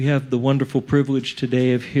We have the wonderful privilege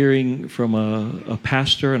today of hearing from a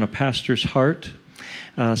pastor and a pastor's heart.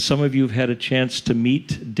 Some of you have had a chance to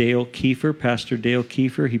meet Dayle Keefer, Pastor Dayle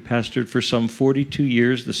Keefer. He pastored for some 42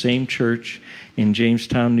 years the same church in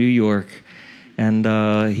Jamestown, New York. And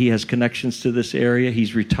he has connections to this area.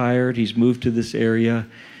 He's retired. He's moved to this area.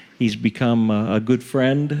 He's become a good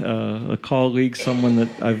friend, a colleague, someone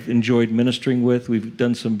that I've enjoyed ministering with. We've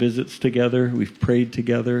done some visits together. We've prayed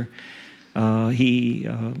together. He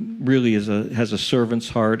really has a servant's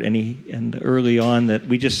heart, and early on that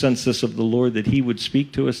we just sense this of the Lord, that he would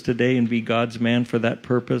speak to us today and be God's man for that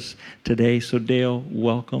purpose today. So Dayle,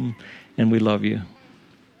 welcome, and we love you.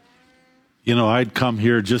 You know, I'd come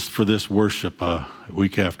here just for this worship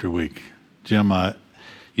week after week. Jim,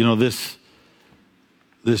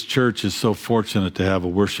 this church is so fortunate to have a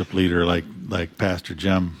worship leader like Pastor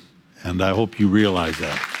Jim, and I hope you realize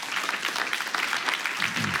that.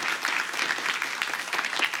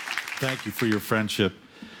 Thank you for your friendship.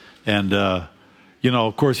 And,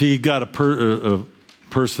 of course, he got a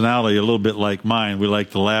personality a little bit like mine. We like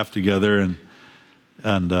to laugh together.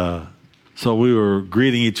 And so we were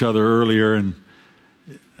greeting each other earlier, and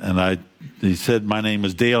he said my name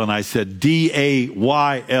was Dayle, and I said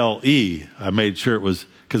D-A-Y-L-E. I made sure it was,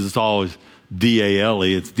 because it's always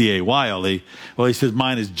D-A-L-E, it's D-A-Y-L-E. Well, he says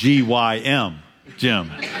mine is G-Y-M,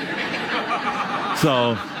 Jim.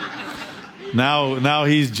 So now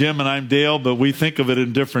he's Jim and I'm Dayle, but we think of it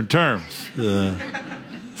in different terms.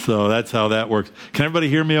 So that's how that works. Can everybody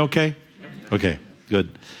hear me okay? Okay, good.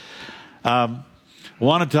 I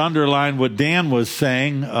wanted to underline what Dan was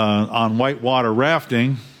saying on whitewater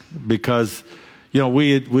rafting, because,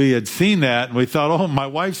 we had seen that, and we thought, oh, my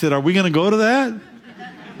wife said, are we going to go to that?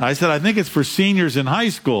 I said, I think it's for seniors in high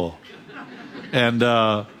school. And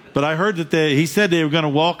but I heard that he said they were going to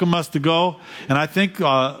welcome us to go, and I think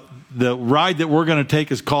the ride that we're going to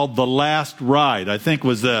take is called The Last Ride, I think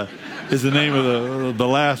is the name of the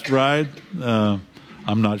last ride.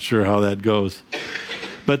 I'm not sure how that goes.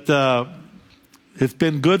 But it's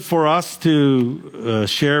been good for us to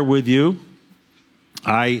share with you.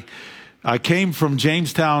 I came from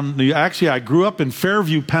Jamestown. Actually, I grew up in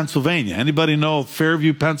Fairview, Pennsylvania. Anybody know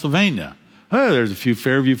Fairview, Pennsylvania? Oh, there's a few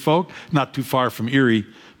Fairview folk. Not too far from Erie,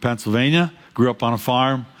 Pennsylvania. Grew up on a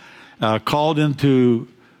farm. Called into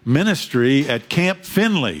ministry at Camp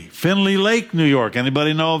Finley Lake, New York.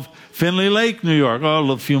 Anybody know of Finley Lake, New York? Oh,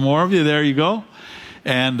 a few more of you. There you go.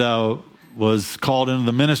 And was called into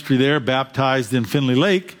the ministry there, baptized in Finley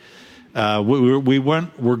Lake.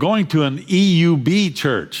 We're going to an EUB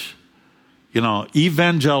church,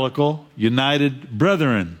 Evangelical United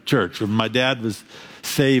Brethren Church. When my dad was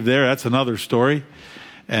saved there, that's another story.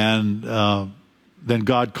 And then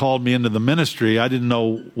God called me into the ministry. I didn't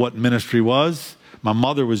know what ministry was. My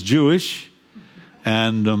mother was Jewish,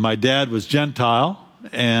 and my dad was Gentile,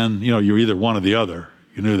 and, you're either one or the other.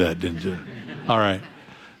 You knew that, didn't you? All right.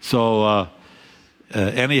 So,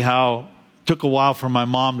 anyhow, took a while for my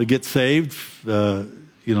mom to get saved.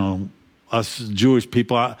 Us Jewish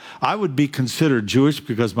people, I would be considered Jewish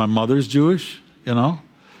because my mother's Jewish,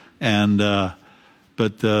 and, so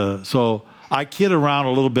I kid around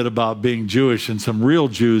a little bit about being Jewish, and some real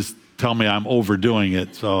Jews tell me I'm overdoing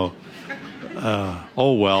it, so...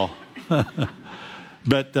 oh well.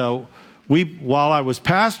 But while I was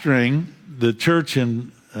pastoring the church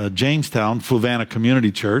in Jamestown, Fluvanna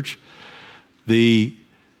Community Church, my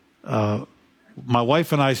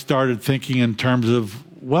wife and I started thinking in terms of,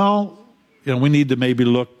 we need to maybe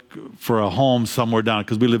look for a home somewhere down,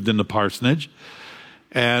 because we lived in the parsonage,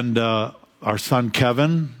 and our son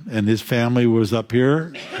Kevin and his family was up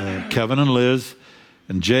here, Kevin and Liz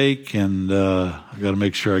and Jake, and I got to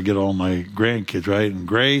make sure I get all my grandkids right, and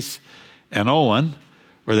Grace and Owen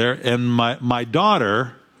were there. And my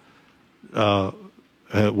daughter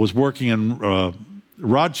was working in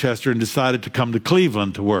Rochester and decided to come to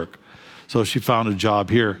Cleveland to work. So she found a job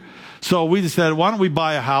here. So we decided, why don't we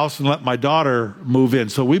buy a house and let my daughter move in?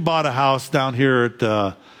 So we bought a house down here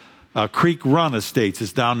at Creek Run Estates.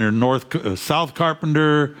 It's down near South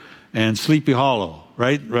Carpenter and Sleepy Hollow,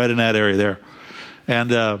 right in that area there.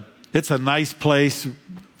 And it's a nice place,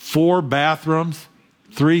 4 bathrooms,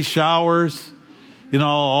 3 showers,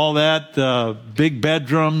 all that, big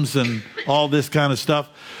bedrooms and all this kind of stuff.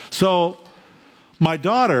 So my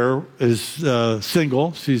daughter is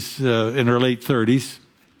single. She's in her late 30s.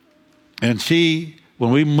 And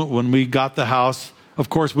when we got the house, of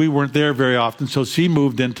course, we weren't there very often, so she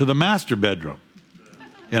moved into the master bedroom.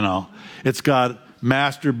 It's got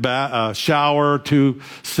master shower, 2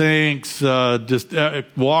 sinks, just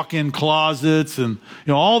walk-in closets, and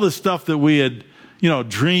all the stuff that we had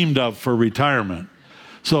dreamed of for retirement.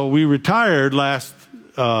 So we retired last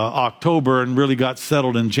October and really got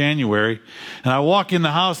settled in January. And I walk in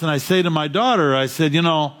the house and I say to my daughter, I said,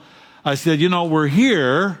 we're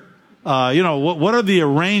here. What are the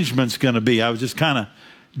arrangements going to be? I was just kind of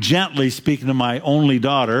gently speaking to my only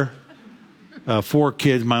daughter. 4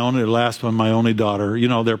 kids, the last one, my only daughter.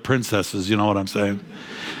 They're princesses, you know what I'm saying?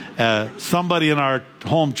 Somebody in our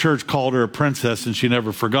home church called her a princess, and she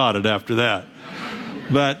never forgot it after that.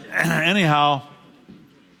 But anyhow,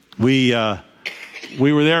 we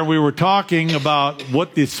were there and we were talking about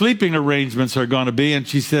what the sleeping arrangements are going to be. And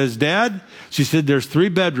she says, Dad, she said, there's 3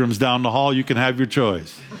 bedrooms down the hall. You can have your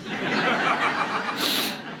choice.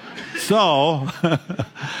 So,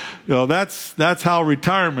 that's how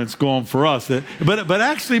retirement's going for us. But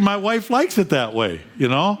actually, my wife likes it that way, You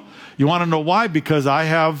want to know why? Because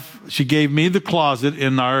she gave me the closet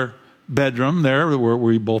in our bedroom there where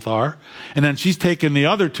we both are. And then she's taken the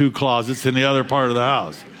other 2 closets in the other part of the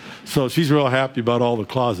house. So she's real happy about all the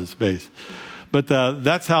closet space. But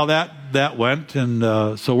that's how that went.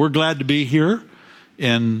 And so we're glad to be here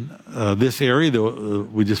in this area.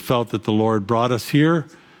 We just felt that the Lord brought us here.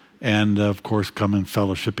 And, of course, come and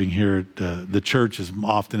fellowshipping here at the church as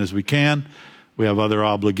often as we can. We have other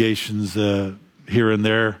obligations here and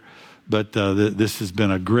there. But this has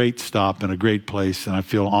been a great stop and a great place. And I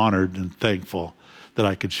feel honored and thankful that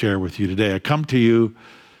I could share with you today. I come to you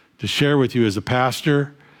to share with you as a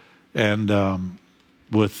pastor and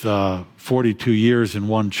with 42 years in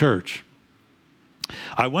one church.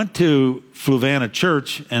 I went to Fluvanna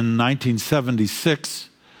Church in 1976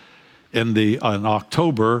 in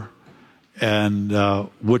October, and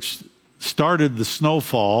which started the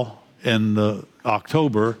snowfall in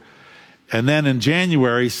October. And then in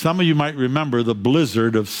January, some of you might remember the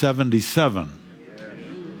blizzard of 77.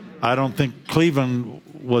 I don't think Cleveland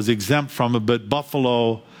was exempt from it, but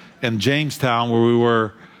Buffalo and Jamestown, where we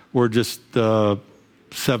were just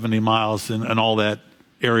 70 miles and all that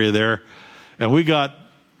area there. And we got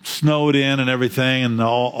snowed in and everything, and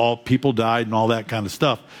all people died and all that kind of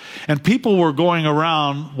stuff. And people were walking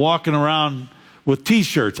around with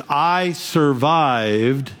T-shirts. I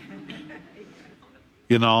survived,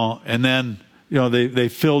 and then, they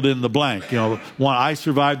filled in the blank. One, I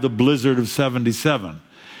survived the blizzard of 77.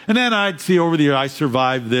 And then I'd see over the year, I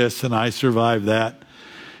survived this and I survived that.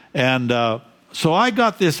 And so I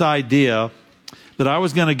got this idea that I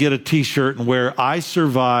was going to get a T-shirt and wear I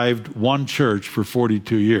survived one church for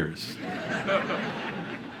 42 years.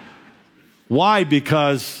 Why?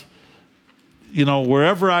 Because,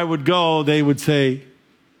 wherever I would go, they would say,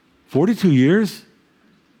 42 years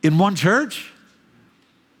in one church?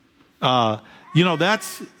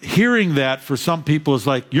 That's hearing that for some people is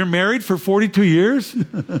like, you're married for 42 years?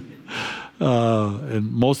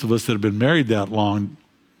 And most of us that have been married that long,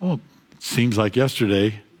 it seems like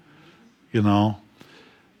yesterday,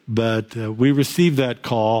 But we received that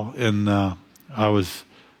call, and I was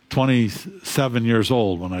 27 years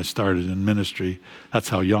old when I started in ministry. That's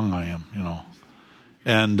how young I am,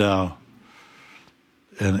 and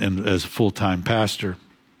as a full-time pastor.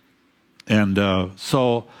 And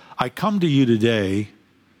so I come to you today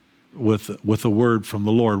with a word from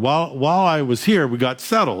the Lord. While I was here, we got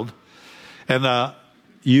settled, and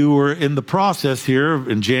you were in the process here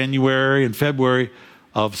in January and February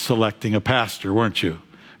of selecting a pastor, weren't you?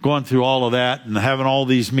 Going through all of that and having all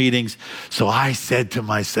these meetings. So I said to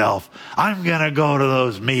myself, I'm going to go to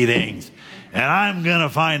those meetings and I'm going to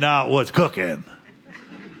find out what's cooking.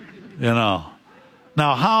 Now,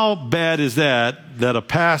 how bad is that a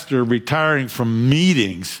pastor retiring from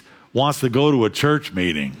meetings wants to go to a church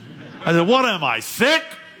meeting? I said, what am I, sick?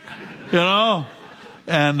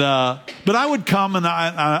 And but I would come and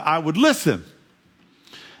I would listen.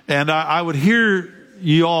 And I would hear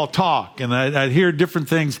you all talk, and I'd hear different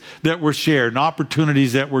things that were shared and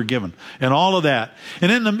opportunities that were given and all of that.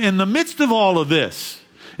 And in the midst of all of this,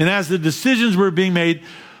 and as the decisions were being made,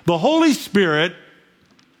 the Holy Spirit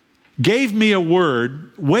gave me a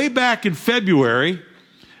word way back in February,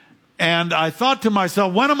 and I thought to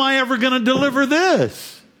myself, when am I ever going to deliver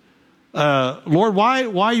this? Lord, why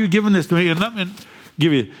are you giving this to me? And let me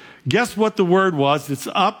give you, guess what the word was? It's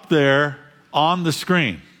up there on the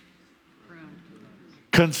screen.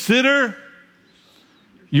 Consider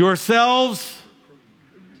yourselves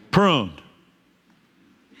pruned.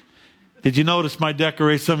 Did you notice my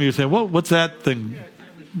decoration? Some of you say, what's that thing?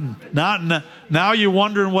 Now you're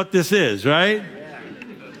wondering what this is, right?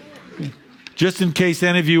 Just in case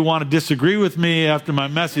any of you want to disagree with me after my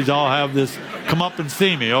message, I'll have this come up and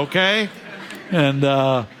see me, okay?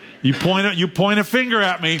 And you point a finger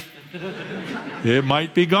at me. It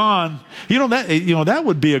might be gone. That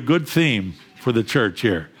would be a good theme for the church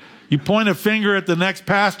here. You point a finger at the next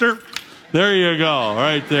pastor, there you go,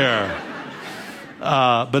 right there.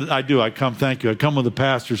 But I do. I come with a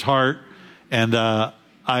pastor's heart, and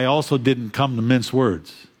I also didn't come to mince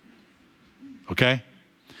words. Okay?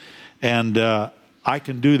 And I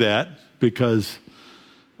can do that because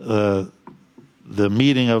the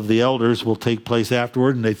meeting of the elders will take place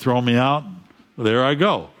afterward, and they throw me out. There I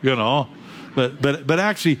go, you know. But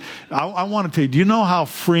actually, I want to tell you, do you know how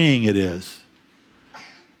freeing it is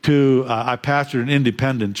to, I pastored an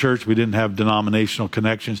independent church. We didn't have denominational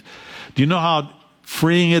connections. Do you know how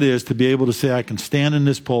freeing it is to be able to say, I can stand in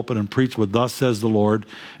this pulpit and preach what thus says the Lord,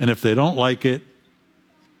 and if they don't like it,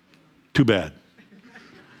 too bad.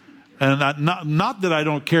 And not that I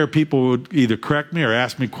don't care, people would either correct me or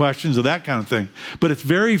ask me questions or that kind of thing, but it's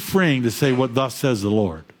very freeing to say what thus says the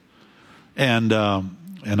Lord. And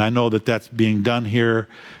I know that that's being done here,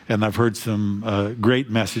 and I've heard some great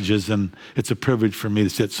messages, and it's a privilege for me to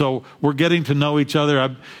sit. So we're getting to know each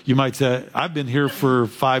other. You might say, I've been here for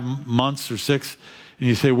 5 months or 6, and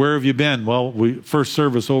you say, where have you been? Well, first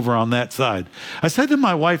service over on that side. I said to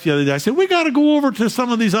my wife the other day, I said, we got to go over to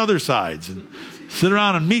some of these other sides and sit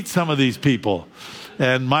around and meet some of these people.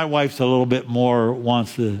 And my wife's a little bit more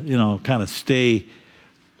wants to, kind of stay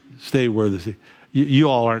where the... You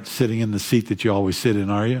all aren't sitting in the seat that you always sit in,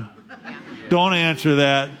 are you? Don't answer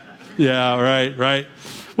that. Yeah, right.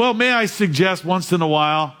 Well, may I suggest once in a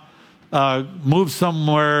while, move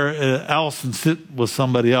somewhere else and sit with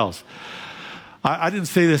somebody else. I didn't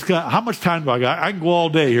say this. How much time do I got? I can go all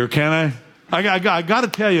day here, can I? I got to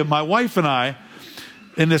tell you, my wife and I,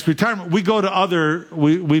 in this retirement, we've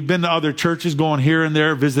been to other churches, going here and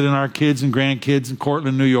there, visiting our kids and grandkids in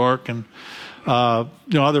Cortland, New York, and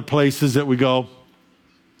other places that we go.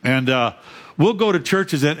 And we'll go to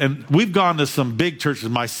churches, and we've gone to some big churches.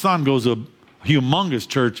 My son goes to a humongous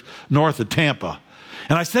church north of Tampa.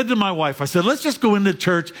 And I said to my wife, let's just go into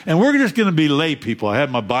church, and we're just going to be lay people. I had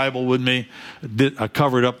my Bible with me. I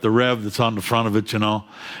covered up the rev that's on the front of it,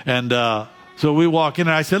 And so we walk in,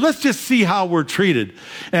 and I said, let's just see how we're treated.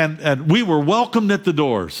 And we were welcomed at the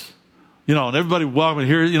doors. And everybody welcome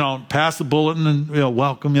here, pass the bulletin and,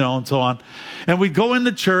 welcome, and so on. And we'd go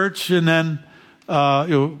into church and then,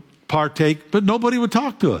 partake, but nobody would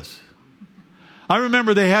talk to us. I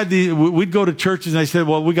remember we'd go to churches and they said,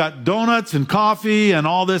 well, we got donuts and coffee and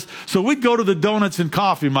all this. So we'd go to the donuts and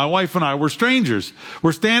coffee. My wife and I were strangers.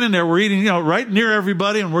 We're standing there, we're eating, right near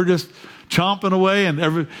everybody, and we're just chomping away.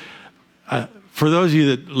 And for those of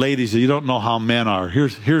you ladies, that you don't know how men are,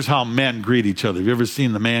 here's how men greet each other. Have you ever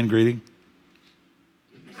seen the man greeting?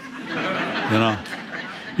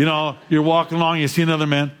 You're walking along, you see another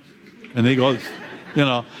man, and he goes,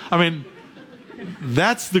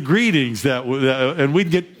 that's the greetings and we'd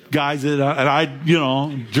get guys that, and I'd,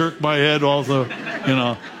 jerk my head also,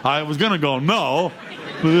 I was going to go, no,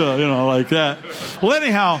 like that. Well,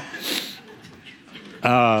 anyhow,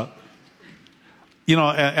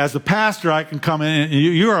 as a pastor, I can come in,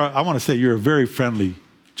 and I want to say you're a very friendly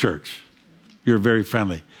church. You're very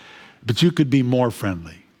friendly, but you could be more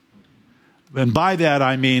friendly. And by that,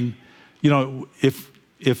 I mean,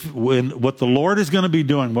 when what the Lord is going to be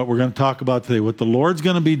doing, what we're going to talk about today, what the Lord's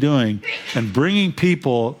going to be doing and bringing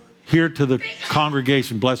people here to the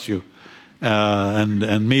congregation, bless you,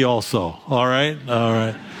 and me also, all right?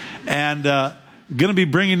 And going to be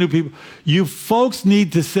bringing new people. You folks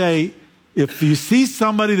need to say, if you see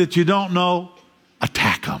somebody that you don't know,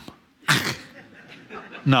 attack them.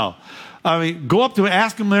 No. Go up to them,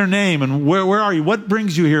 ask them their name, and where are you? What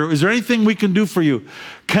brings you here? Is there anything we can do for you?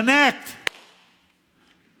 Connect.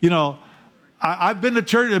 I've been to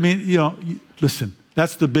church. Listen,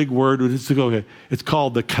 that's the big word. It's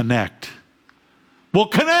called the connect. Well,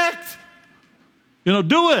 connect.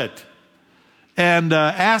 Do it. And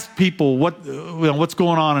ask people what's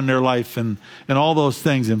going on in their life and all those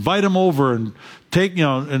things. Invite them over and take,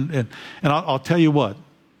 and I'll tell you what.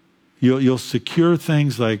 You'll secure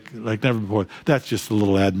things like never before. That's just a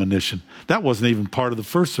little admonition. That wasn't even part of the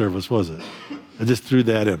first service, was it? I just threw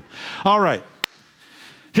that in. All right.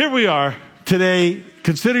 Here we are today.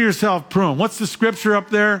 Consider yourself pruned. What's the scripture up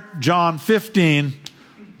there? John 15,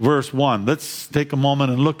 verse 1. Let's take a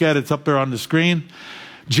moment and look at it. It's up there on the screen.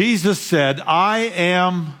 Jesus said, I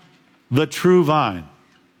am the true vine,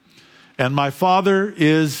 and my Father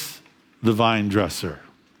is the vine dresser.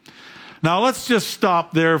 Now, let's just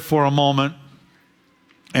stop there for a moment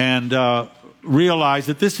and realize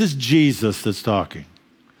that this is Jesus that's talking.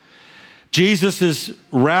 Jesus is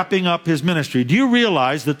wrapping up his ministry. Do you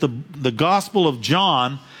realize that the Gospel of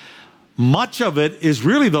John, much of it is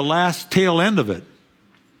really the last tail end of it?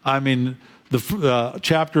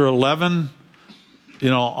 Chapter 11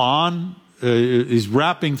 he's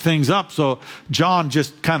wrapping things up. So John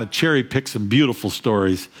just kind of cherry picks some beautiful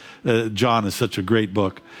stories. John is such a great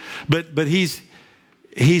book. But he's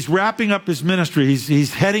wrapping up his ministry.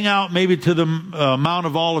 He's heading out maybe to the Mount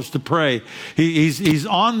of Olives to pray. He's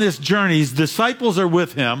on this journey. His disciples are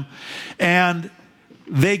with him. And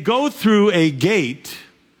they go through a gate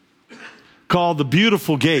called the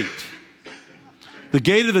Beautiful Gate. The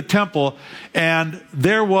gate of the temple. And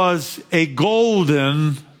there was a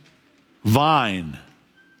golden vine.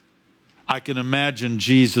 I can imagine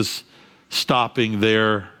Jesus stopping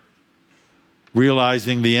there,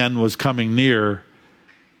 realizing the end was coming near,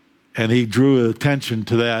 and he drew attention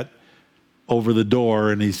to that over the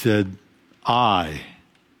door, and he said, I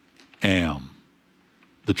am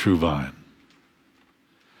the true vine.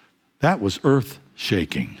 That was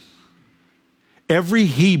earth-shaking. Every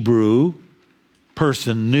Hebrew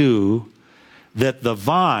person knew that the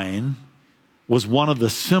vine was one of the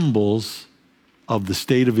symbols of the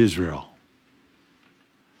state of Israel.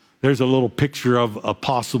 There's a little picture of a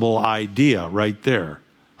possible idea right there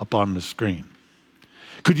up on the screen.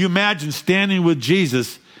 Could you imagine standing with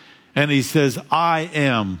Jesus and he says, I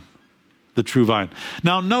am the true vine.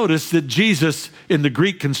 Now notice that Jesus in the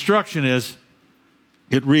Greek construction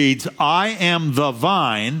it reads, I am the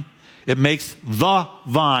vine. It makes the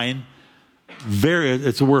vine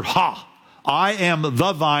it's a word ha. I am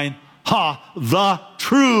the vine. Ha, the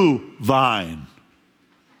true vine.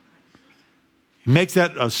 He makes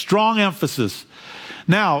that a strong emphasis.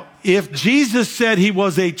 Now, if Jesus said he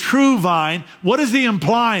was a true vine, what is he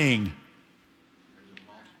implying?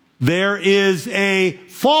 There is a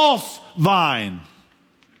false vine.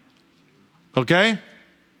 Okay?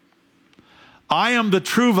 I am the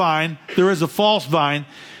true vine. There is a false vine.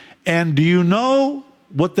 And do you know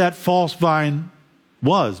what that false vine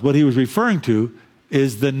was? What he was referring to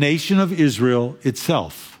is the nation of Israel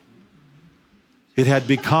itself. It had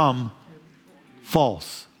become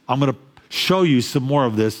false. I'm going to show you some more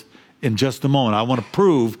of this in just a moment. I want to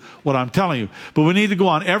prove what I'm telling you. But we need to go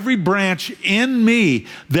on. Every branch in me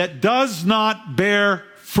that does not bear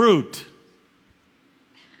fruit,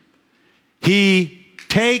 he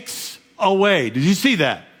takes away. Did you see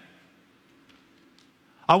that?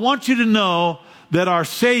 I want you to know that our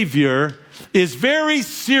Savior is very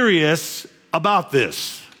serious about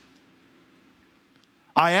this.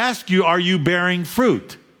 I ask you, are you bearing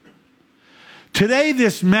fruit? Today,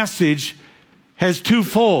 this message has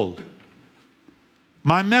twofold.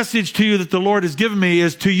 My message to you that the Lord has given me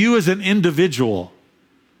is to you as an individual.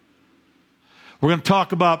 We're going to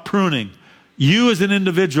talk about pruning. You as an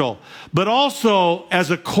individual, but also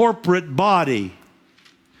as a corporate body.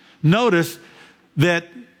 Notice that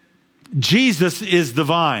Jesus is the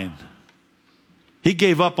vine. He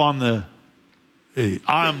gave up on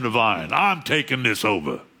I'm the vine. I'm taking this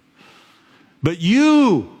over. But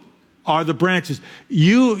you are the branches.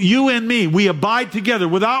 You and me, we abide together.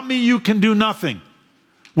 Without me, you can do nothing.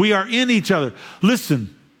 We are in each other.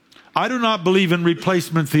 Listen, I do not believe in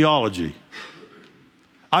replacement theology.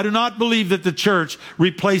 I do not believe that the church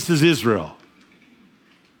replaces Israel.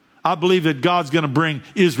 I believe that God's going to bring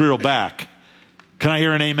Israel back. Can I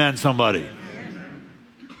hear an amen, somebody? Amen.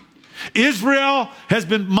 Israel has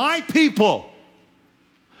been, my people,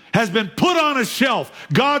 has been put on a shelf.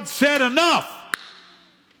 God said enough.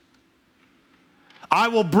 I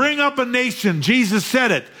will bring up a nation. Jesus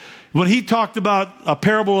said it when he talked about a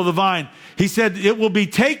parable of the vine. He said, it will be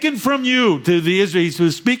taken from you, to the Israelites who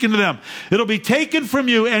was speaking to them. It'll be taken from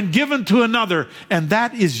you and given to another, and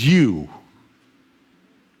that is you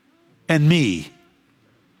and me.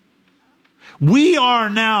 We are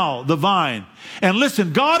now the vine. And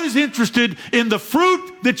listen, God is interested in the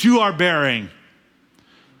fruit that you are bearing,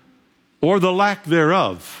 or the lack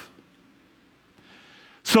thereof.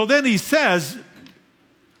 So then he says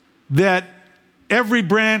that every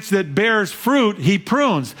branch that bears fruit, he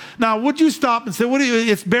prunes. Now, would you stop and say,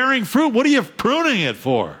 it's bearing fruit. What are you pruning it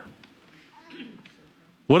for?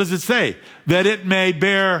 What does it say? That it may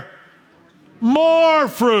bear more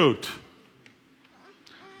fruit.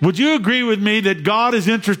 Would you agree with me that God is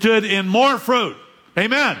interested in more fruit?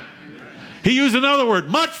 Amen. He used another word,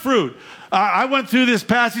 much fruit. I went through this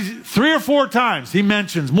passage 3 or 4 times. He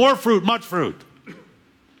mentions more fruit, much fruit.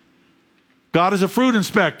 God is a fruit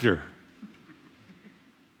inspector.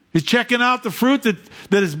 He's checking out the fruit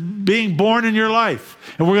that is being born in your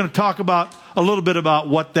life. And we're going to talk about a little bit about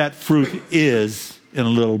what that fruit is in a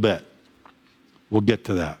little bit. We'll get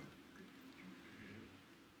to that.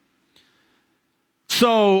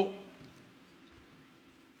 So,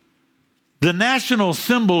 the national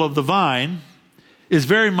symbol of the vine is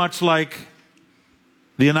very much like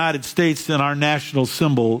the United States and our national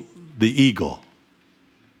symbol, the eagle.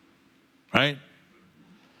 Right?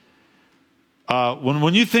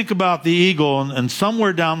 When you think about the eagle, and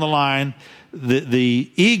somewhere down the line,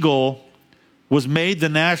 the eagle was made the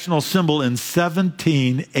national symbol in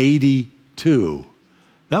 1782.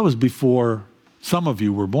 That was before some of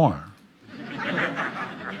you were born.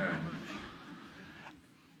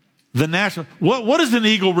 The national, what does an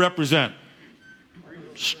eagle represent?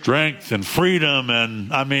 Strength and freedom,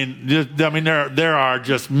 and there are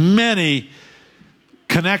just many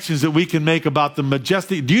connections that we can make about the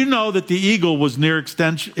majestic. Do you know that the eagle was near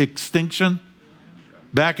extinction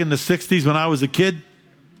back in the 60s when I was a kid?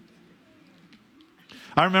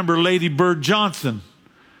 I remember Lady Bird Johnson,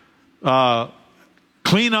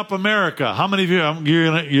 Clean Up America. How many of you,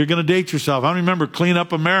 you're going to date yourself, how many remember Clean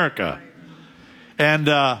Up America? And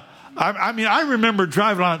I remember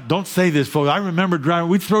driving on, don't say this, folks, I remember driving,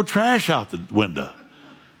 we'd throw trash out the window.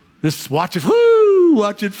 Just watch it,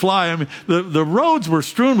 watch it fly. I mean, the roads were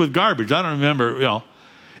strewn with garbage. I don't remember,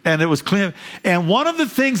 and it was clean. And one of the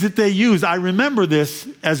things that they used, I remember this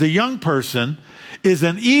as a young person, is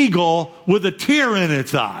an eagle with a tear in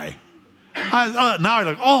its eye. Now I'm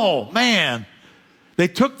like, oh man. They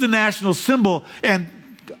took the national symbol and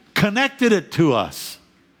connected it to us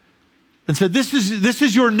and said, this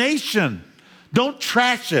is your nation. Don't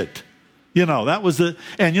trash it. That was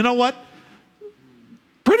and you know what?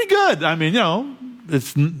 Pretty good. I mean,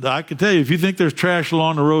 I can tell you, if you think there's trash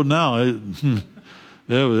along the road now,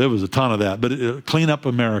 there was a ton of that. But Clean Up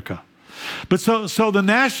America. But so the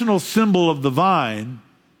national symbol of the vine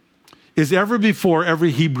is ever before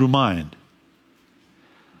every Hebrew mind.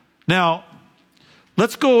 Now,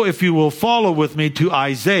 let's go, if you will follow with me, to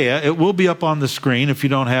Isaiah. It will be up on the screen if you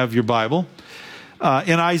don't have your Bible.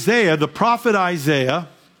 In Isaiah, the prophet Isaiah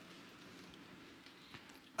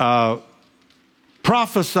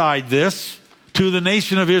prophesied this to the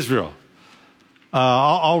nation of Israel.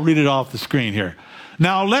 I'll read it off the screen here.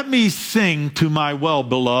 Now let me sing to my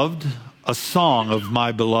well-beloved a song of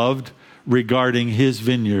my beloved regarding his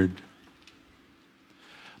vineyard.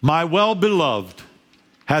 My well-beloved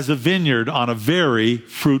has a vineyard on a very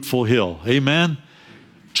fruitful hill. Amen?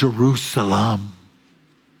 Jerusalem,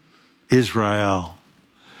 Israel.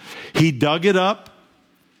 He dug it up,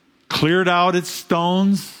 cleared out its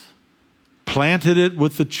stones, planted it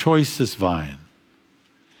with the choicest vine.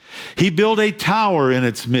 He built a tower in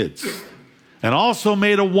its midst and also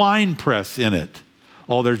made a wine press in it.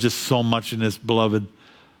 Oh, there's just so much in this, beloved.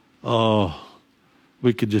 Oh,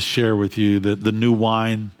 we could just share with you the new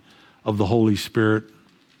wine of the Holy Spirit.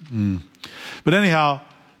 But anyhow,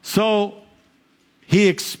 so he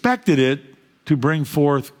expected it to bring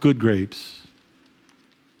forth good grapes,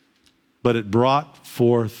 but it brought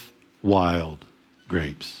forth wild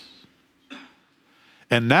grapes.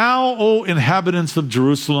 And now, O inhabitants of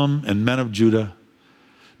Jerusalem and men of Judah,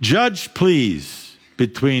 judge, please,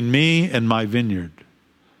 between me and my vineyard.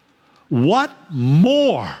 What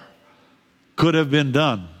more could have been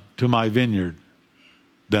done to my vineyard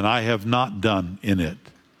than I have not done in it?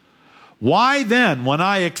 Why then, when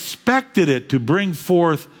I expected it to bring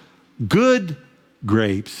forth good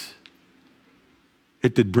grapes,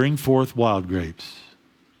 it did bring forth wild grapes?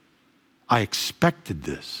 I expected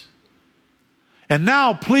this. And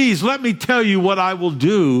now, please, let me tell you what I will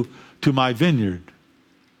do to my vineyard.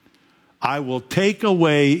 I will take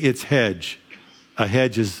away its hedge. A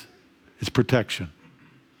hedge is its protection.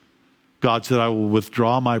 God said, I will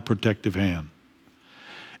withdraw my protective hand.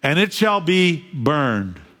 And it shall be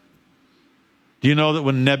burned. Do you know that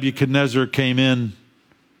when Nebuchadnezzar came in,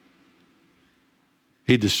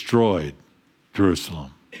 he destroyed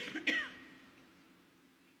Jerusalem?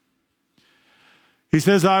 He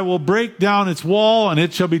says, I will break down its wall, and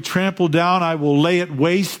it shall be trampled down. I will lay it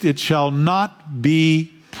waste. It shall not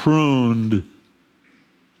be pruned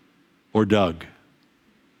or dug.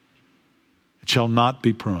 It shall not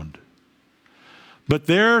be pruned. But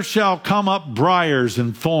there shall come up briars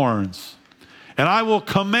and thorns, and I will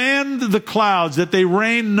command the clouds that they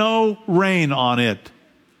rain no rain on it.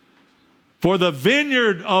 For the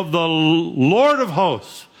vineyard of the Lord of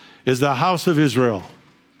hosts is the house of Israel,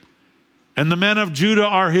 and the men of Judah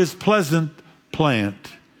are his pleasant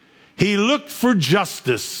plant. He looked for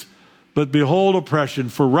justice, but behold oppression,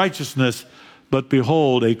 for righteousness, but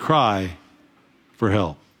behold a cry for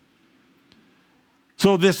help.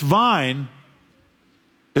 So this vine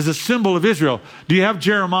is a symbol of Israel. Do you have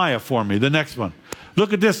Jeremiah for me? The next one.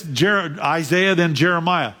 Look at this, Isaiah, then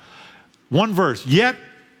Jeremiah. One verse. Yet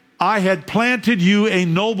I had planted you a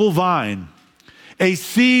noble vine, a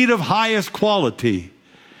seed of highest quality.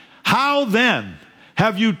 How then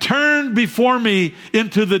have you turned before me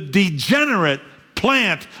into the degenerate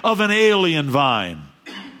plant of an alien vine?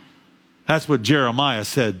 That's what Jeremiah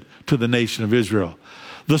said to the nation of Israel.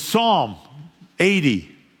 The Psalm 80,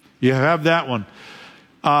 you have that one.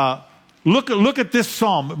 Look at this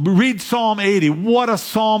psalm. Read Psalm 80. What a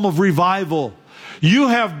psalm of revival. You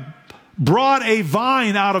have brought a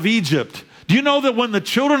vine out of Egypt. Do you know that when the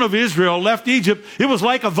children of Israel left Egypt, it was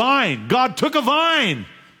like a vine? God took a vine.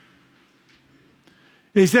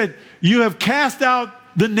 He said, you have cast out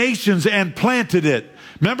the nations and planted it.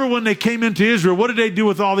 Remember when they came into Israel, what did they do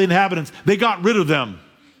with all the inhabitants? They got rid of them.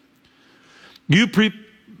 You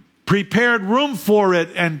prepared room for it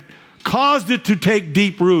and caused it to take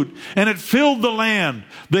deep root, and it filled the land.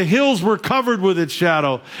 The hills were covered with its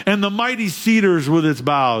shadow, and the mighty cedars with its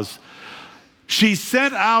boughs. She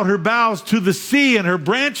sent out her boughs to the sea and her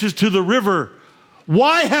branches to the river.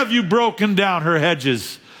 Why have you broken down her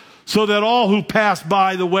hedges, so that all who pass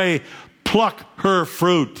by the way pluck her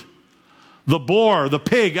fruit? The boar, the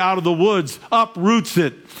pig out of the woods uproots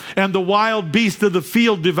it, and the wild beast of the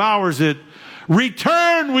field devours it.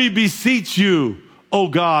 Return, we beseech you, O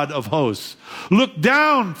God of hosts. Look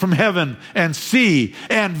down from heaven and see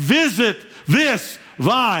and visit this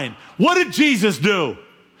vine. What did Jesus do?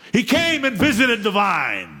 He came and visited the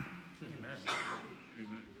vine.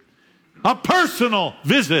 A personal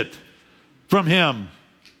visit from him.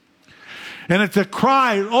 And it's a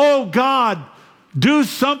cry, oh God, do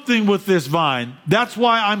something with this vine. That's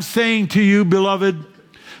why I'm saying to you, beloved,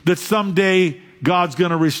 that someday God's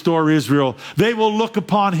going to restore Israel. They will look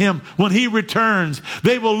upon him when he returns.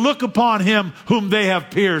 They will look upon him whom they have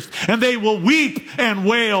pierced, and they will weep and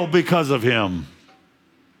wail because of him.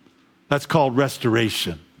 That's called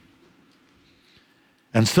restoration.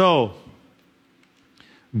 And so,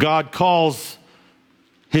 God calls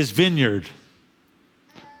his vineyard,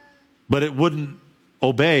 but it wouldn't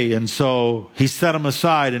obey. And so he set them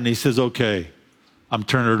aside and he says, okay, I'm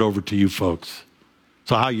turning it over to you folks.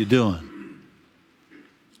 So how you doing?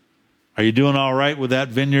 Are you doing all right with that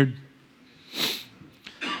vineyard?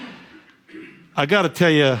 I got to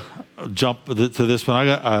tell you, jump to this one.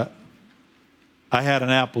 I had an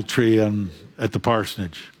apple tree at the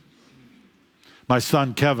parsonage. My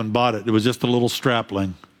son Kevin bought it. It was just a little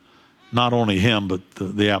strapling. Not only him, but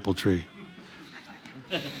the apple tree.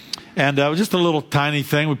 And it was just a little tiny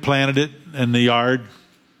thing. We planted it in the yard.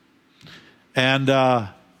 And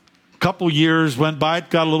a couple years went by. It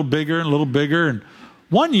got a little bigger and a little bigger. And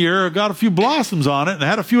one year, I got a few blossoms on it and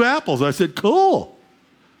had a few apples. I said, cool.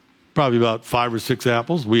 Probably about 5 or 6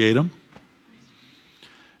 apples. We ate them.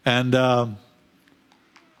 And, the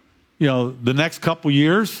next couple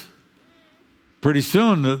years, pretty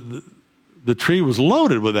soon, the tree was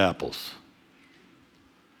loaded with apples.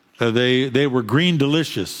 They were green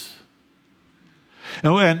delicious.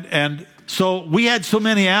 And so we had so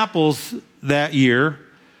many apples that year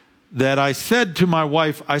that I said to my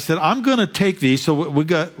wife, I said, I'm going to take these. So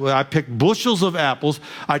I picked bushels of apples.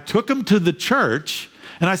 I took them to the church,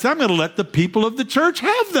 and I said, I'm going to let the people of the church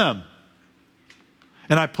have them.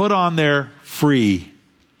 And I put on there, free.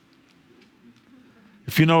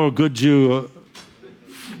 If you know a good Jew,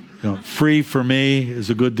 free for me is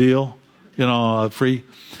a good deal. Free.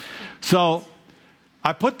 So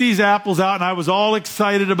I put these apples out, and I was all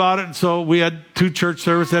excited about it. And so we had 2 church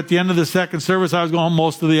services. At the end of the second service, I was going home.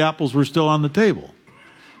 Most of the apples were still on the table.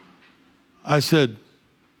 I said,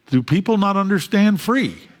 do people not understand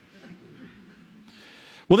free?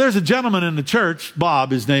 Well, there's a gentleman in the church, Bob,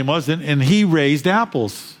 his name was, and he raised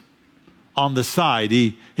apples on the side.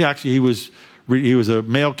 He was a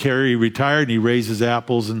mail carrier. He retired, and he raises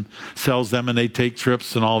apples and sells them, and they take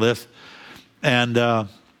trips and all this. And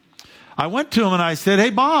I went to him and I said,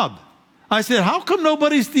 hey, Bob. I said, how come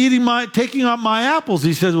nobody's taking up my apples?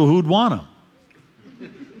 He says, well, who'd want them?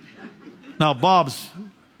 Now,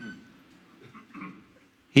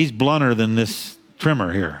 he's blunter than this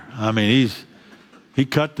trimmer here. I mean, he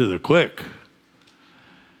cut to the quick.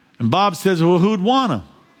 And Bob says, well, who'd want them?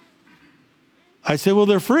 I said, well,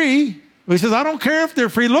 they're free. He says, I don't care if they're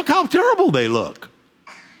free. Look how terrible they look.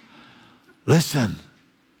 Listen,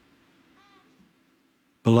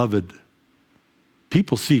 beloved,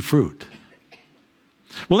 people see fruit.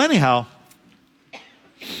 Well, anyhow,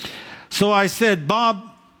 so I said, Bob,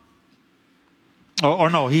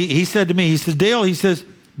 he said to me, he says, Dayle, he says,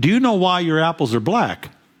 do you know why your apples are black?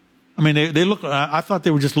 I mean, they look, I thought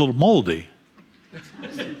they were just a little moldy.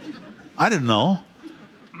 I didn't know.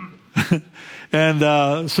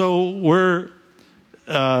 And so we're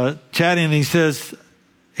chatting, and he says,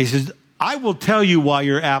 I will tell you why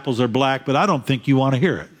your apples are black, but I don't think you want to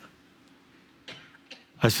hear it.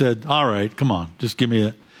 I said, all right, come on, just give me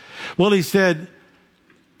it. Well, he said,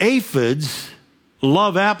 aphids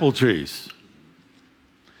love apple trees.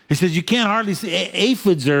 He says, you can't hardly see,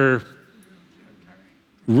 aphids are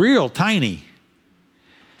real tiny.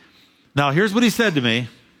 Now, here's what he said to me.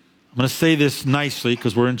 I'm going to say this nicely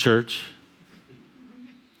because we're in church.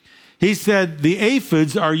 He said, the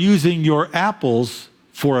aphids are using your apples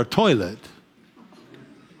for a toilet.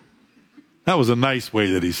 That was a nice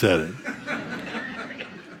way that he said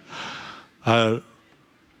it.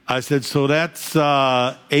 I said, so that's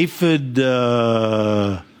aphid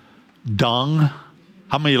dung.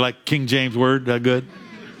 How many like King James word? That good?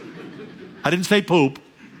 I didn't say poop.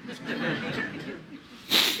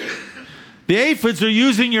 The aphids are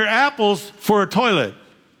using your apples for a toilet.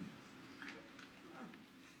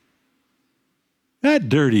 That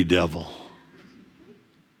dirty devil.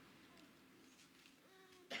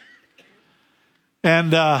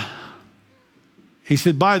 And he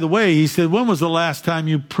said, by the way, he said, when was the last time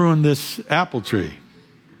you pruned this apple tree?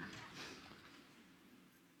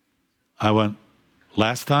 I went,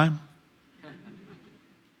 last time?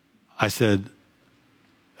 I said,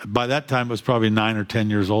 by that time it was probably 9 or 10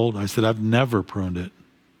 years old. I said, I've never pruned it.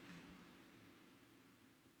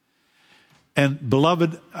 And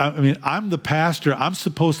beloved, I mean, I'm the pastor. I'm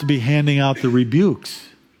supposed to be handing out the rebukes,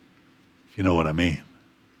 if you know what I mean.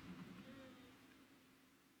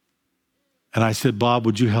 And I said, Bob,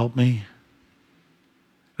 would you help me?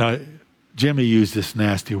 Now, Jimmy used this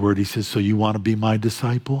nasty word. He says, so you want to be my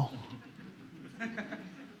disciple?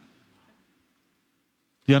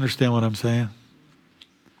 You understand what I'm saying?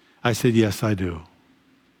 I said, yes, I do.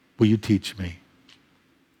 Will you teach me?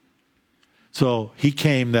 So he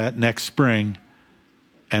came that next spring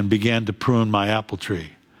and began to prune my apple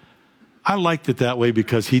tree. I liked it that way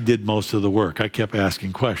because he did most of the work. I kept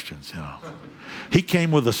asking questions, you know. He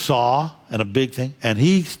came with a saw and a big thing, and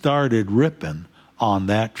he started ripping on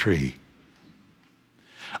that tree.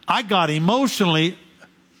 I got emotionally,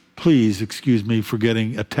 please excuse me for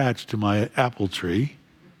getting attached to my apple tree.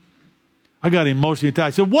 I got emotionally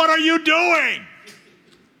attached. I said, what are you doing?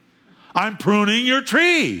 I'm pruning your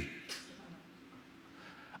tree.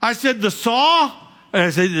 I said, the saw? And I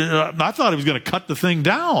said, I thought he was going to cut the thing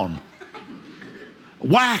down.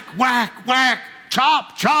 Whack, whack, whack,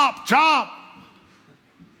 chop, chop, chop.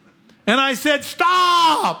 And I said,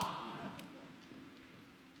 stop.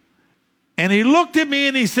 And he looked at me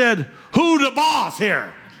and he said, who the boss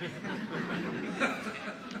here?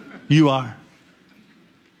 You are.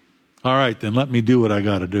 All right, then let me do what I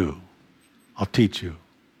got to do. I'll teach you.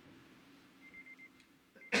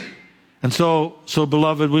 And so,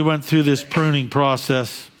 beloved, we went through this pruning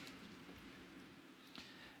process.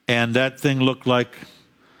 And that thing looked like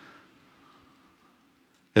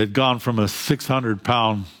it had gone from a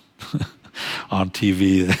 600-pound on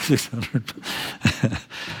TV, 600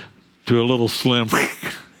 to a little slim.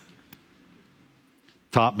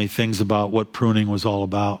 Taught me things about what pruning was all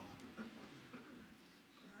about.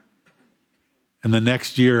 And the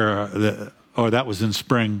next year, that was in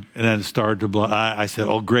spring, and then it started to blow. I said,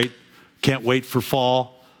 oh, great, can't wait for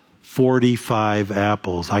fall. 45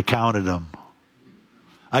 apples. I counted them.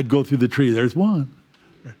 I'd go through the tree. There's one.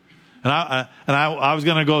 And I was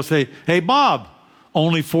going to go say, hey, Bob,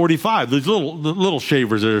 only 45. These little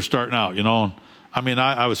shavers that are starting out, you know. I mean,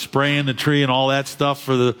 I was spraying the tree and all that stuff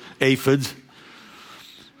for the aphids.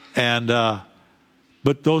 And,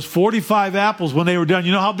 but those 45 apples, when they were done,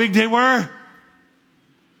 you know how big they were?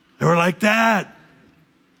 They were like that.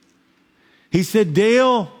 He said,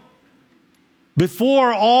 Dayle,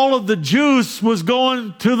 before all of the juice was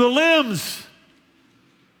going to the limbs,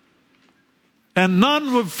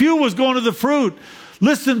 and few was going to the fruit.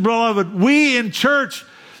 Listen, beloved, we in church,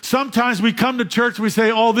 sometimes we come to church and we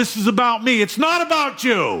say, oh, this is about me. It's not about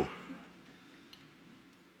you.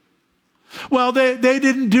 Well, they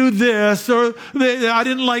didn't do this, or I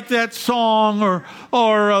didn't like that song,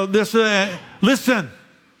 or this. Listen,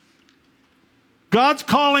 God's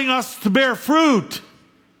calling us to bear fruit.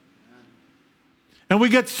 And we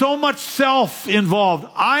get so much self involved.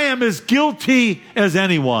 I am as guilty as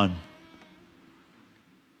anyone.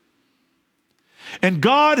 And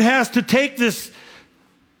God has to take this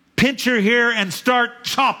pincher here and start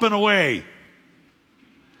chopping away.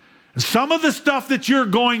 And some of the stuff that you're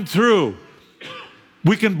going through,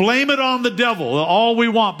 we can blame it on the devil all we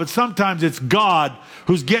want, but sometimes it's God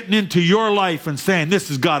who's getting into your life and saying, this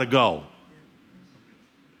has got to go.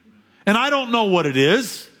 And I don't know what it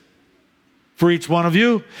is for each one of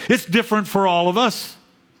you. It's different for all of us.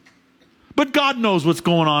 But God knows what's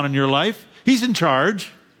going on in your life. He's in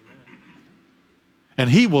charge. And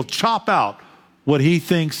he will chop out what he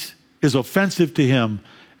thinks is offensive to him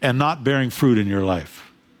and not bearing fruit in your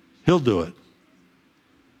life. He'll do it.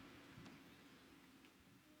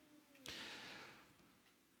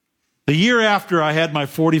 The year after I had my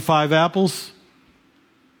 45 apples,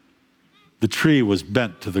 the tree was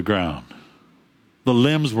bent to the ground. The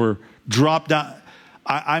limbs were dropped down.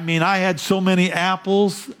 I mean, I had so many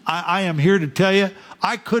apples. I am here to tell you,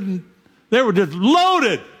 I couldn't, they were just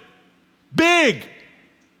loaded, big.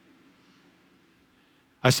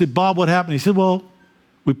 I said, Bob, what happened? He said, well,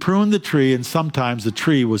 we pruned the tree, and sometimes the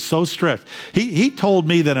tree was so stressed. He told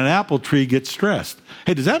me that an apple tree gets stressed.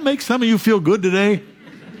 Hey, does that make some of you feel good today?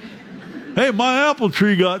 Hey, my apple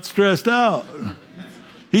tree got stressed out.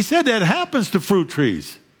 He said that happens to fruit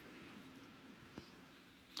trees.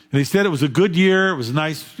 And he said it was a good year. It was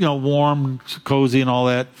nice, warm, cozy and all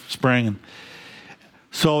that, spring. And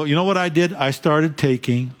so, you know what I did? I started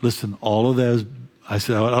taking, listen, all of those. I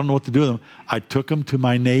said, I don't know what to do with them. I took them to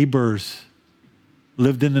my neighbors.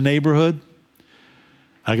 Lived in the neighborhood.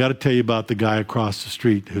 I got to tell you about the guy across the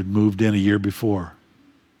street who'd moved in a year before.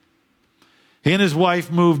 He and his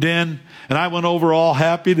wife moved in, and I went over all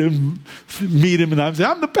happy to meet him, and I said,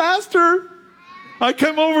 I'm the pastor. I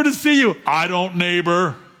came over to see you. I don't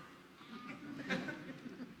neighbor.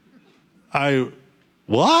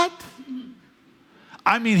 What?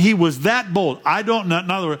 I mean, he was that bold. In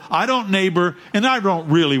other words, I don't neighbor, and I don't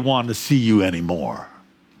really want to see you anymore.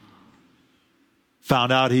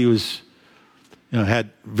 Found out he was,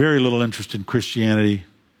 had very little interest in Christianity.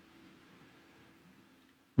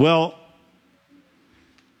 Well,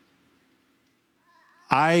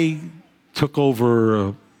 I took over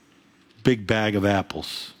a big bag of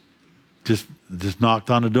apples. Just knocked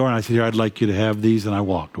on the door, and I said, here, I'd like you to have these, and I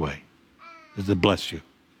walked away. I said, bless you.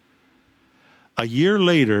 A year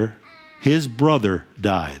later, his brother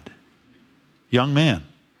died. Young man.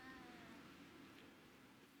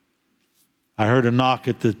 I heard a knock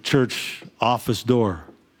at the church office door.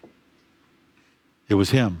 It was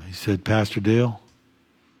him. He said, Pastor Dayle,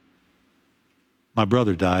 my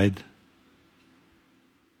brother died.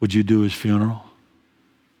 Would you do his funeral?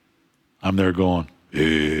 I'm there going,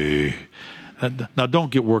 hey. Now,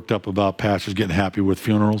 don't get worked up about pastors getting happy with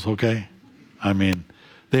funerals, okay? I mean,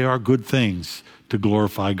 they are good things to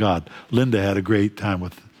glorify God. Linda had a great time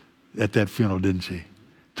at that funeral, didn't she?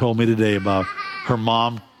 Told me today about her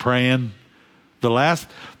mom praying. The last,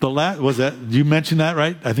 was that, you mentioned that,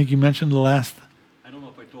 right? I think you mentioned the last. I don't know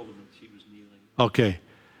if I told him that she was kneeling. Okay.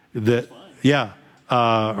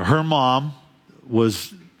 Her mom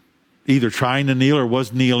was either trying to kneel or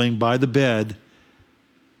was kneeling by the bed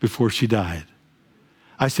before she died.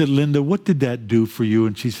 I said, Linda, what did that do for you?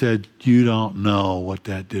 And she said, you don't know what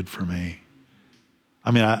that did for me.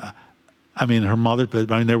 I mean, her mother, but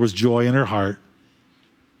there was joy in her heart.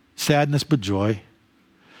 Sadness, but joy.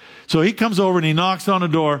 So he comes over and he knocks on the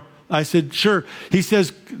door. I said, sure. He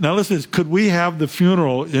says, now listen, could we have the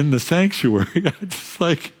funeral in the sanctuary? It's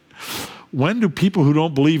like, when do people who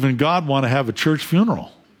don't believe in God want to have a church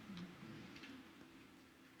funeral?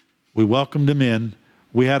 We welcomed him in.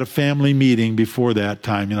 We had a family meeting before that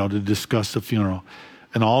time, to discuss the funeral.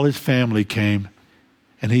 And all his family came.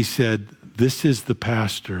 And he said, this is the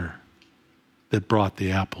pastor that brought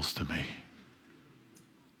the apples to me.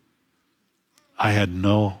 I had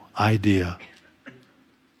no idea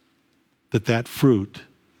that fruit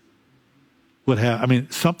would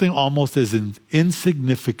have, something almost as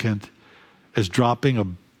insignificant as dropping a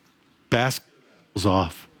basket of apples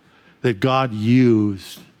off, that God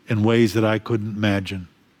used in ways that I couldn't imagine.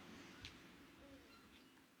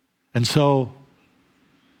 And so,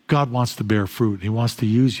 God wants to bear fruit. He wants to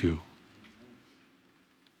use you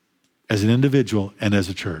as an individual and as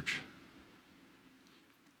a church.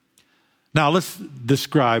 Now, let's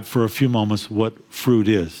describe for a few moments what fruit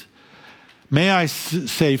is. May I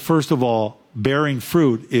say, first of all, bearing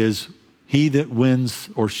fruit is he that wins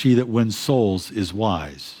or she that wins souls is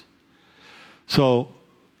wise. So,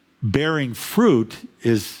 bearing fruit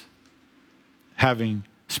is having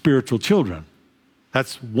spiritual children.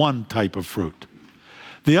 That's one type of fruit.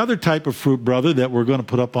 The other type of fruit, brother, that we're going to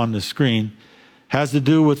put up on the screen has to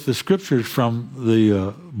do with the scriptures from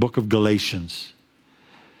the book of Galatians.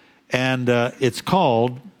 And it's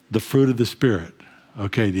called the fruit of the Spirit.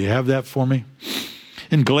 Okay, do you have that for me?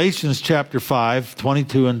 In Galatians chapter 5,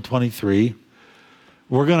 22 and 23,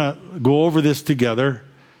 we're going to go over this together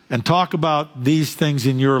and talk about these things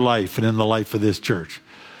in your life and in the life of this church.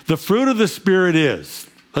 The fruit of the Spirit is,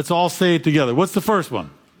 let's all say it together. What's the first one?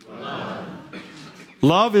 Love.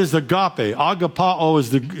 Love is agape. Agapao is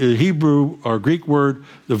the Hebrew or Greek word,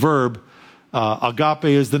 the verb. Agape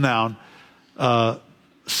is the noun.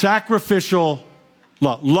 Sacrificial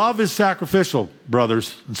Love. Love is sacrificial,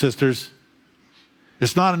 brothers and sisters.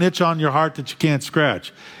 It's not an itch on your heart that you can't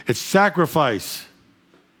scratch. It's sacrifice.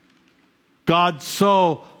 God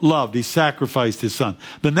so loved, he sacrificed his son.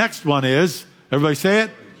 The next one is, everybody say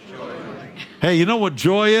it? Joy. Hey, you know what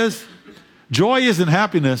joy is? Joy isn't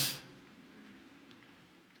happiness.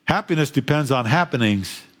 Happiness depends on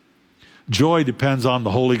happenings. Joy depends on the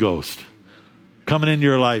Holy Ghost coming into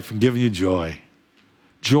your life and giving you joy.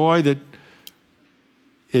 Joy that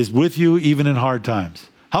is with you even in hard times.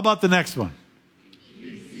 How about the next one?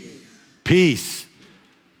 Peace.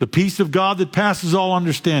 The peace of God that passes all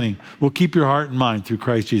understanding will keep your heart and mind through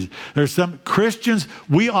Christ Jesus. There's some Christians,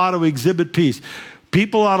 we ought to exhibit peace.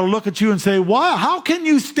 People ought to look at you and say, "Why? How can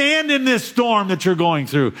you stand in this storm that you're going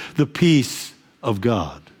through?" The peace of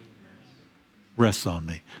God rests on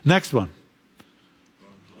me. Next one.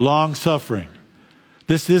 Long suffering.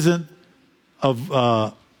 This isn't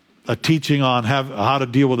a teaching on how to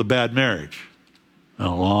deal with a bad marriage.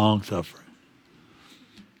 Long suffering.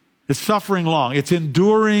 It's suffering long. It's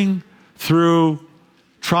enduring through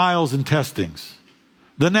trials and testings.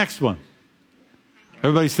 The next one.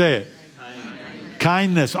 Everybody say it.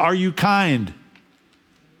 Kindness. Are you kind?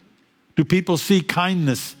 Do people see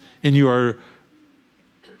kindness in you or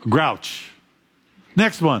grouch?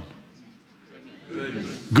 Next one.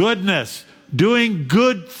 Goodness. Doing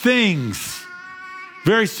good things.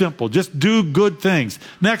 Very simple. Just do good things.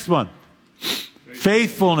 Next one.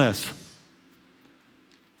 Faithfulness.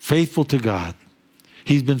 Faithful to God.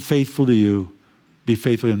 He's been faithful to you. Be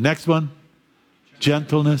faithful to him. Next one.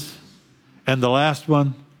 Gentleness. And the last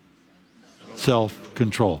one.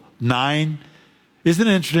 Self-control. 9. Isn't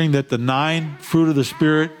it interesting that the 9 fruit of the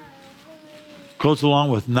Spirit goes along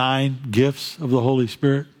with 9 gifts of the Holy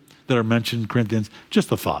Spirit that are mentioned in Corinthians?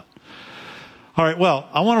 Just a thought. All right, well,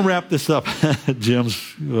 I want to wrap this up.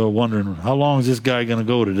 Jim's wondering, how long is this guy going to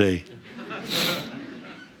go today?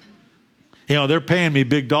 You know, they're paying me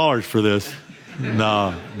big dollars for this.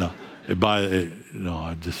 No,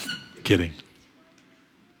 I'm just kidding.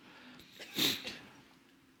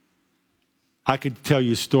 I could tell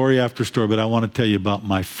you story after story, but I want to tell you about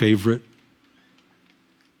my favorite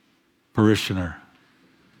parishioner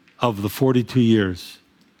of the 42 years.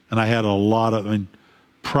 And I had a lot of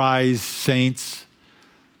prize saints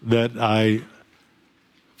that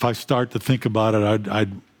if I start to think about it,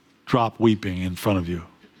 I'd drop weeping in front of you.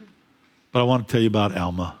 But I want to tell you about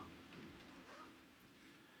Alma.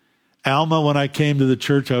 Alma, when I came to the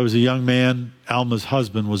church, I was a young man. Alma's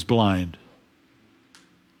husband was blind.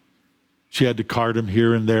 She had to cart him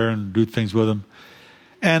here and there and do things with him.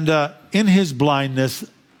 And in his blindness,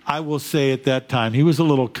 I will say at that time, he was a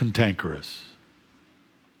little cantankerous.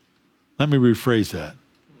 Let me rephrase that.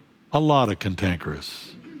 A lot of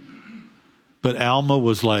cantankerous. But Alma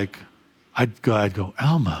was like, I'd go,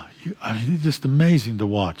 Alma, it's just amazing to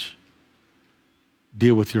watch.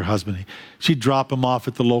 Deal with your husband. She'd drop him off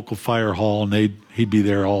at the local fire hall, and he'd be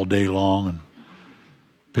there all day long and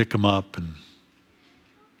pick him up. And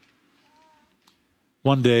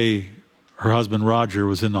one day, her husband Roger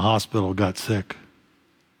was in the hospital, got sick.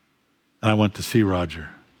 And I went to see Roger.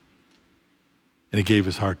 And he gave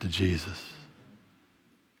his heart to Jesus.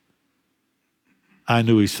 I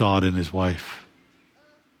knew he saw it in his wife.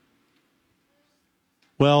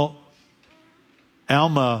 Well,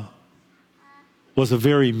 Alma was a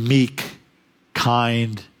very meek,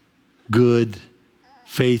 kind, good,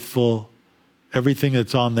 faithful. Everything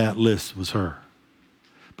that's on that list was her.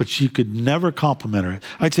 But you could never compliment her.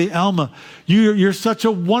 I'd say, Alma, you're such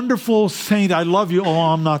a wonderful saint. I love you. Oh,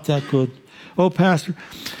 I'm not that good. Oh, Pastor.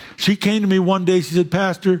 She came to me one day. She said,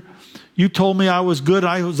 Pastor, you told me I was good.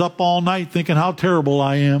 I was up all night thinking how terrible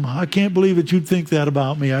I am. I can't believe that you'd think that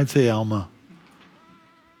about me. I'd say, Alma.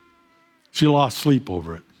 She lost sleep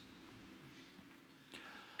over it.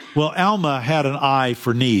 Well, Alma had an eye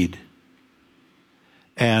for need.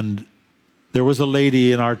 And there was a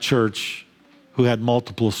lady in our church who had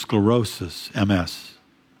multiple sclerosis, MS,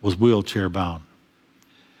 was wheelchair bound.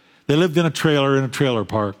 They lived in a trailer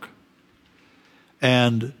park.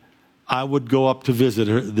 And I would go up to visit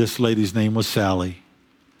her. This lady's name was Sally.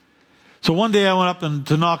 So one day I went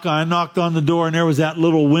up I knocked on the door, and there was that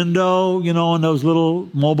little window, in those little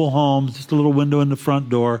mobile homes, just a little window in the front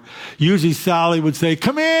door. Usually Sally would say,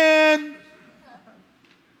 "Come in."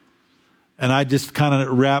 And I just kind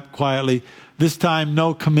of rapped quietly. This time,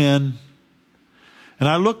 no, come in. And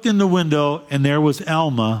I looked in the window, and there was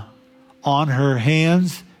Alma on her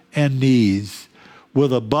hands and knees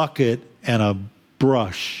with a bucket and a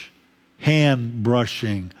brush, hand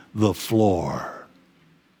brushing the floor.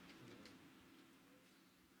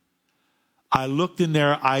 I looked in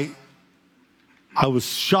there. I I was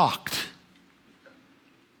shocked.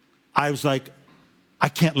 I was like, I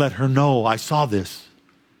can't let her know I saw this.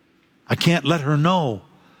 I can't let her know.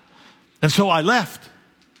 And so I left.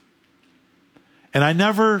 And I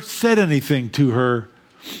never said anything to her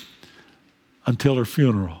until her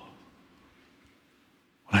funeral.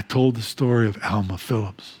 When I told the story of Alma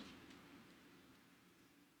Phillips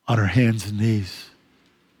on her hands and knees,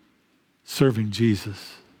 serving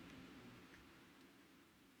Jesus.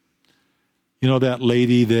 You know that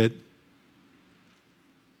lady that,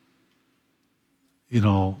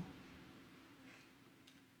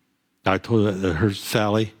 I told her,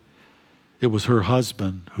 Sally, it was her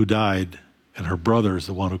husband who died, and her brother is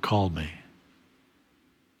the one who called me.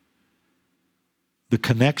 The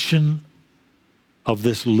connection of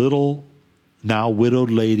this little, now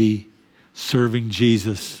widowed lady serving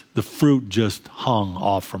Jesus, the fruit just hung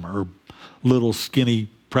off from her little skinny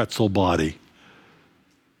pretzel body. It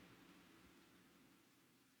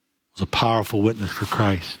was a powerful witness for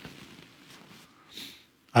Christ.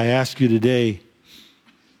 I ask you today,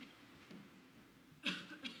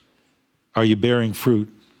 are you bearing fruit?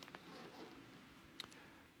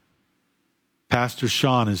 Pastor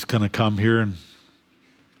Sean is going to come here in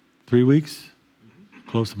 3 weeks.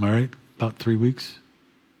 Close, am I right? About 3 weeks.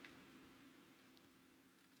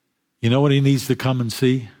 You know what he needs to come and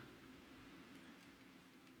see?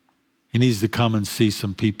 He needs to come and see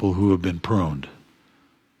some people who have been pruned.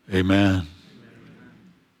 Amen.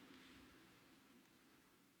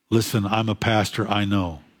 Listen, I'm a pastor, I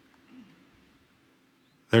know.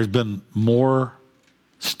 There's been more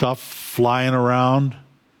stuff flying around,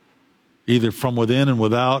 either from within and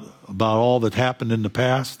without, about all that happened in the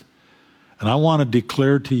past. And I want to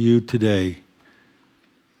declare to you today,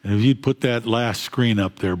 and if you'd put that last screen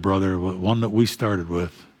up there, brother, one that we started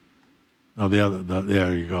with. No, the other,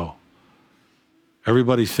 there you go.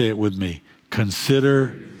 Everybody say it with me.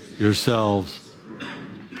 Consider yourselves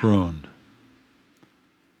pruned.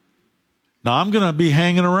 Now, I'm going to be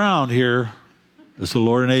hanging around here as the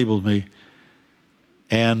Lord enables me.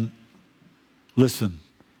 And listen,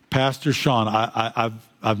 Pastor Sean,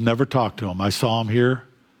 I've never talked to him. I saw him here,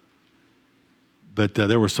 but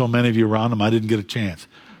there were so many of you around him, I didn't get a chance.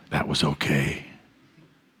 That was okay.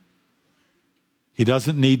 He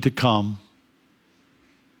doesn't need to come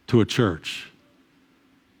to a church.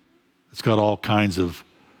 It's got all kinds of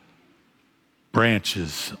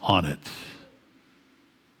branches on it.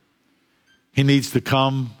 He needs to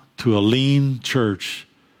come to a lean church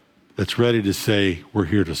that's ready to say, we're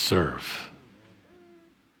here to serve.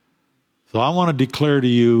 So I want to declare to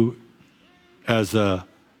you as a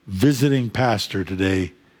visiting pastor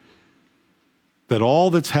today that all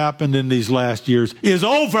that's happened in these last years is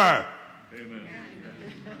over. Amen.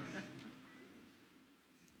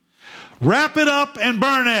 Wrap it up and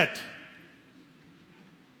burn it.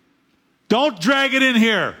 Don't drag it in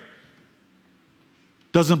here.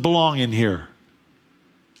 Doesn't belong in here.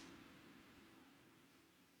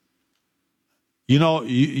 You know,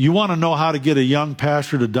 you want to know how to get a young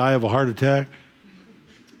pastor to die of a heart attack?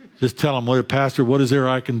 Just tell him, well, Pastor, what is there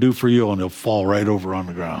I can do for you? And he'll fall right over on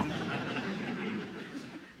the ground.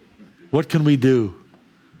 What can we do?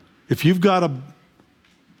 If you've got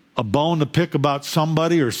a bone to pick about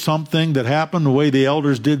somebody or something that happened, the way the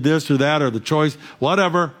elders did this or that or the choice,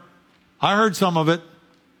 whatever. I heard some of it.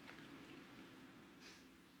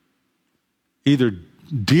 Either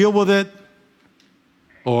deal with it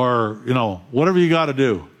or, whatever you got to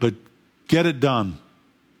do. But get it done.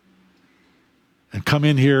 And come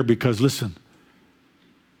in here because, listen,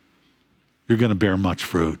 you're going to bear much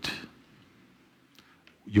fruit.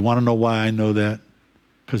 You want to know why I know that?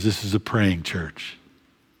 Because this is a praying church.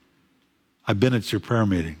 I've been at your prayer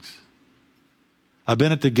meetings. I've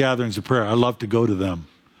been at the gatherings of prayer. I love to go to them.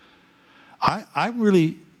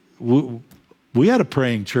 We had a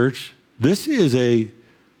praying church. This is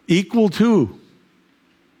equal to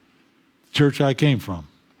the church I came from.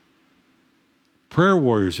 Prayer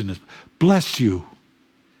warriors in this. Bless you.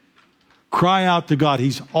 Cry out to God.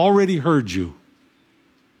 He's already heard you.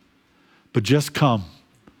 But just come.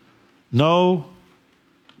 Know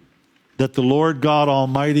that the Lord God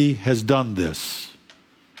Almighty has done this.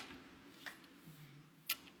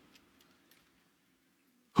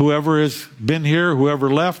 Whoever has been here, whoever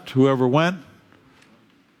left, whoever went,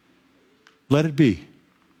 let it be.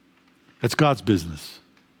 That's God's business.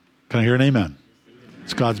 Can I hear an amen?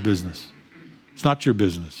 It's God's business. It's not your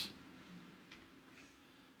business.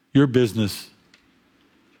 Your business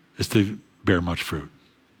is to bear much fruit.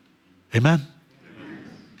 Amen?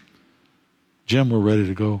 Jim, we're ready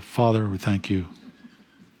to go. Father, we thank you.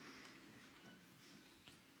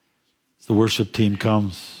 As the worship team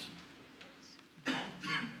comes,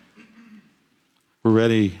 We're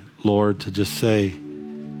ready, Lord, to just say,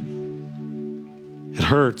 it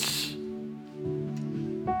hurts.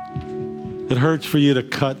 It hurts for you to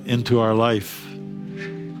cut into our life.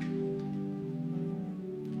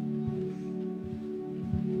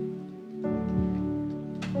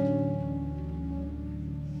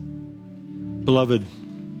 Beloved,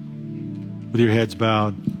 with your heads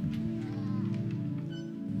bowed,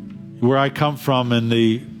 where I come from in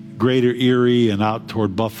the greater Erie and out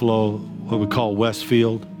toward Buffalo, what we call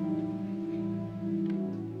Westfield,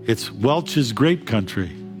 it's Welch's grape country.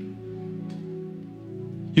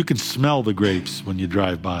 You can smell the grapes when you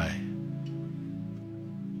drive by.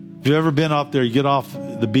 If you've ever been up there, you get off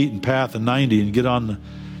the beaten path of 90 and get on the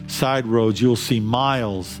side roads, you'll see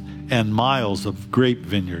miles and miles of grape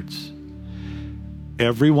vineyards.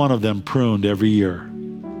 Every one of them pruned every year.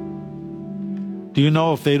 Do you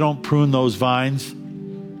know if they don't prune those vines,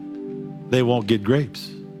 they won't get grapes?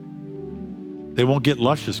 They won't get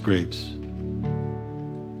luscious grapes.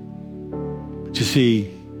 But you see,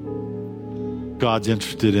 God's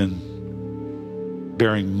interested in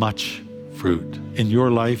bearing much fruit in your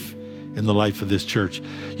life, in the life of this church.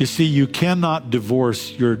 You see, you cannot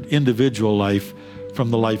divorce your individual life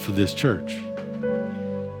from the life of this church.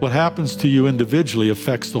 What happens to you individually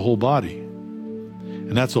affects the whole body.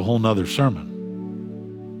 And that's a whole nother sermon.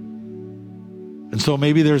 And so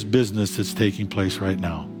maybe there's business that's taking place right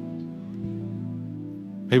now.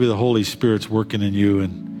 Maybe the Holy Spirit's working in you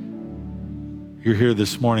and you're here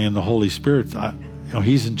this morning and the Holy Spirit,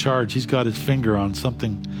 He's in charge. He's got his finger on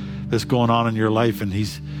something that's going on in your life and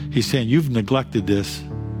He's saying, you've neglected this.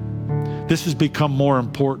 This has become more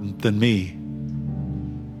important than me.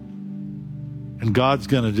 And God's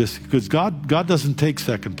going to because God doesn't take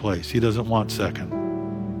second place. He doesn't want second.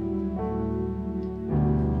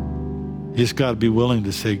 You just got to be willing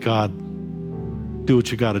to say, God, do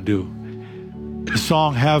what you got to do. The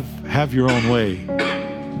song, Have Your Own Way,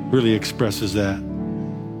 really expresses that.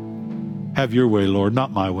 Have your way, Lord, not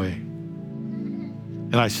my way.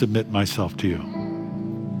 And I submit myself to you.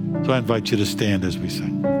 So I invite you to stand as we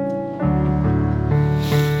sing.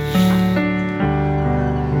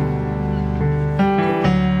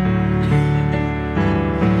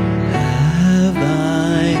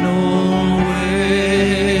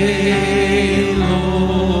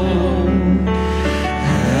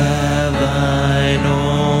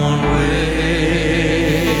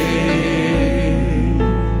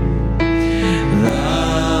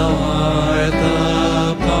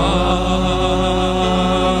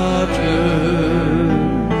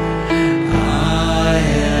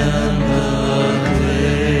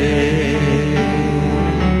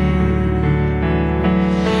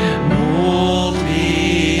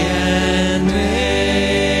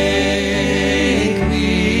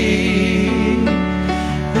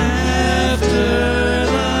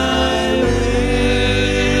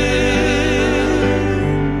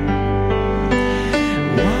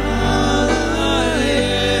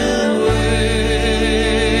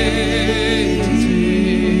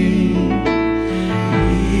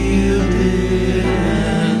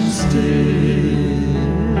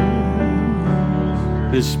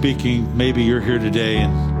 Speaking, maybe you're here today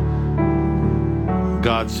and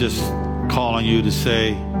God's just calling you to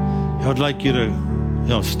say, I'd like you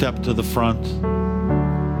to, step to the front.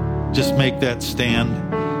 Just make that stand.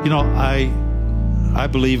 I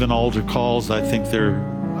believe in altar calls. I think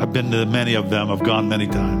I've been to many of them. I've gone many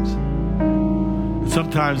times.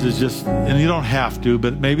 Sometimes it's just, and you don't have to,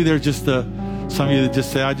 but maybe there's just some of you that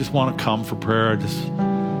just say, I just want to come for prayer. I just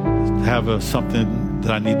have something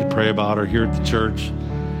that I need to pray about or here at the church.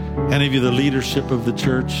 Any of you, the leadership of the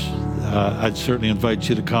church, I'd certainly invite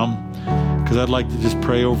you to come because I'd like to just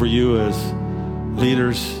pray over you as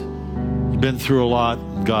leaders. You've been through a lot,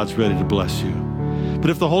 and God's ready to bless you. But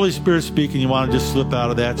if the Holy Spirit's speaking, you want to just slip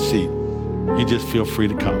out of that seat, you just feel free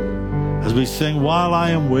to come. As we sing, While I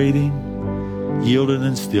Am Waiting, Yielded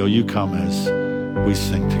and Still, you come as we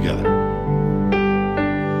sing together.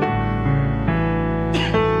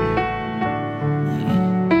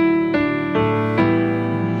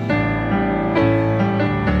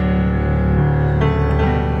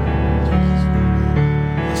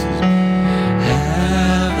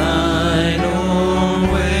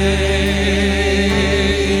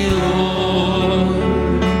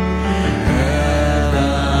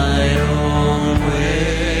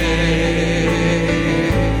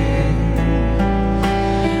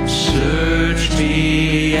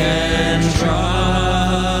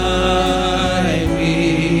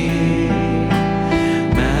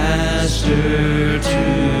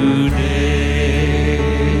 Today